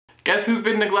Guess who's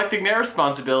been neglecting their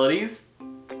responsibilities?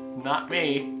 Not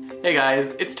me. Hey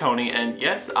guys, it's Tony, and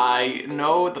yes, I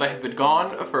know that I have been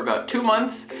gone for about 2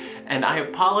 months, and I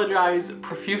apologize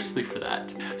profusely for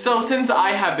that. So since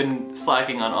I have been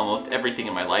slacking on almost everything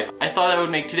in my life, I thought I would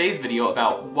make today's video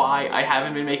about why I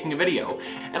haven't been making a video.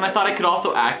 And I thought I could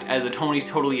also act as a Tony's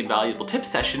Totally Invaluable Tip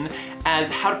session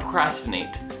as how to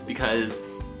procrastinate, because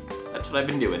that's what I've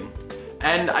been doing.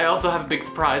 And I also have a big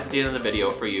surprise at the end of the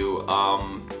video for you,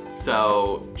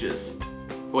 so just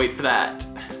wait for that.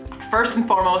 First and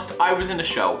foremost, I was in a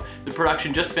show. The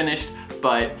production just finished,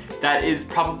 but that is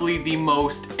probably the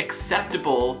most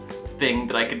acceptable thing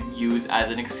that I could use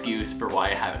as an excuse for why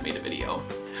I haven't made a video.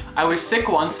 I was sick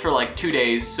once for like 2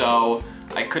 days, so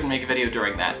I couldn't make a video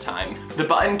during that time. The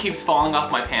button keeps falling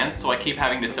off my pants, so I keep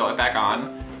having to sew it back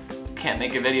on. Can't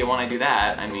make a video when I do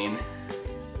that, I mean.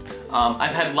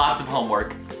 I've had lots of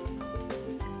homework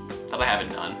that I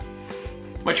haven't done.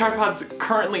 My tripod's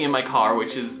currently in my car,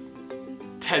 which is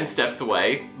 10 steps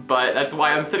away, but that's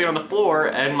why I'm sitting on the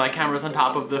floor and my camera's on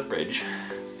top of the fridge.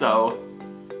 So,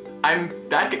 I'm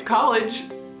back at college.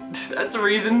 That's a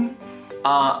reason.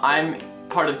 I'm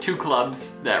part of 2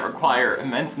 clubs that require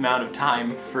immense amount of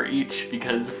time for each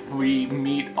because we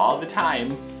meet all the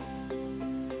time.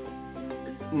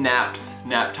 Naps.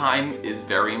 Nap time is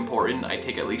very important. I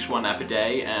take at least 1 nap a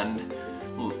day, and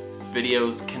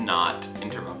videos cannot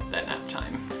interrupt that nap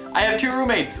time. I have 2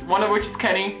 roommates, one of which is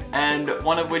Kenny, and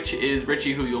one of which is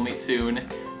Richie, who you'll meet soon,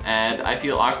 and I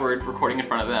feel awkward recording in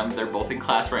front of them. They're both in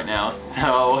class right now,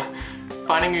 so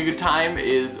finding a good time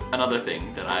is another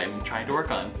thing that I'm trying to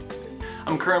work on.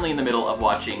 I'm currently in the middle of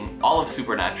watching all of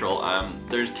Supernatural.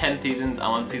 There's 10 seasons,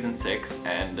 I'm on season 6,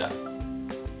 and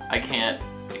I can't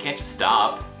just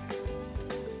stop.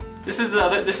 This is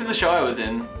the show I was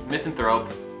in,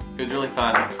 Misanthrope. It was really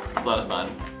fun. It was a lot of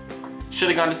fun. Should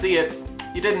have gone to see it.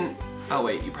 You didn't. Oh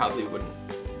wait, you probably wouldn't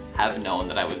have known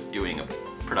that I was doing a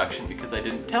production because I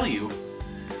didn't tell you.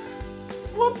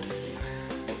 Whoops.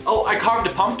 Oh, I carved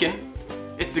a pumpkin.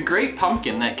 It's a great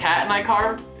pumpkin that Kat and I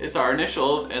carved. It's our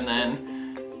initials, and then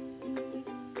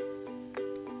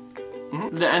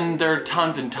and there are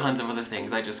tons and tons of other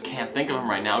things. I just can't think of them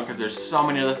right now because there's so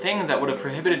many other things that would have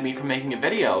prohibited me from making a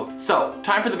video. So,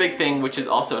 time for the big thing, which is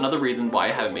also another reason why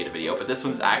I haven't made a video, but this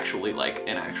one's actually like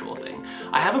an actual thing.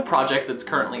 I have a project that's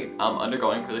currently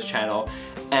undergoing for this channel,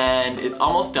 and it's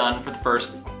almost done for the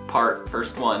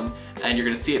first one, and you're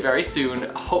gonna see it very soon.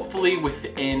 Hopefully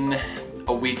within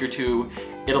a week or 2,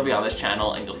 it'll be on this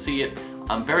channel and you'll see it.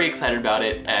 I'm very excited about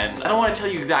it, and I don't want to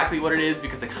tell you exactly what it is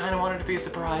because I kind of want it to be a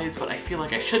surprise, but I feel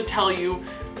like I should tell you.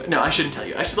 No, I shouldn't tell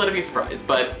you. I should let it be a surprise,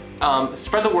 but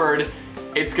spread the word.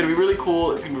 It's gonna be really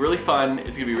cool, it's gonna be really fun,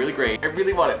 it's gonna be really great. I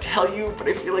really want to tell you, but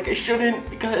I feel like I shouldn't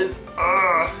because,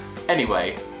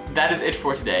 Anyway, that is it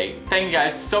for today. Thank you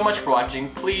guys so much for watching.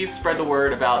 Please spread the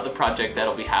word about the project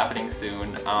that'll be happening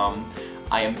soon.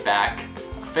 I am back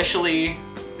officially.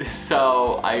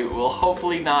 So I will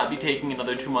hopefully not be taking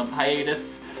another 2-month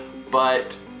hiatus,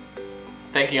 but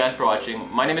thank you guys for watching.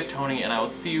 My name is Tony, and I will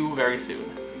see you very soon.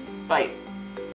 Bye.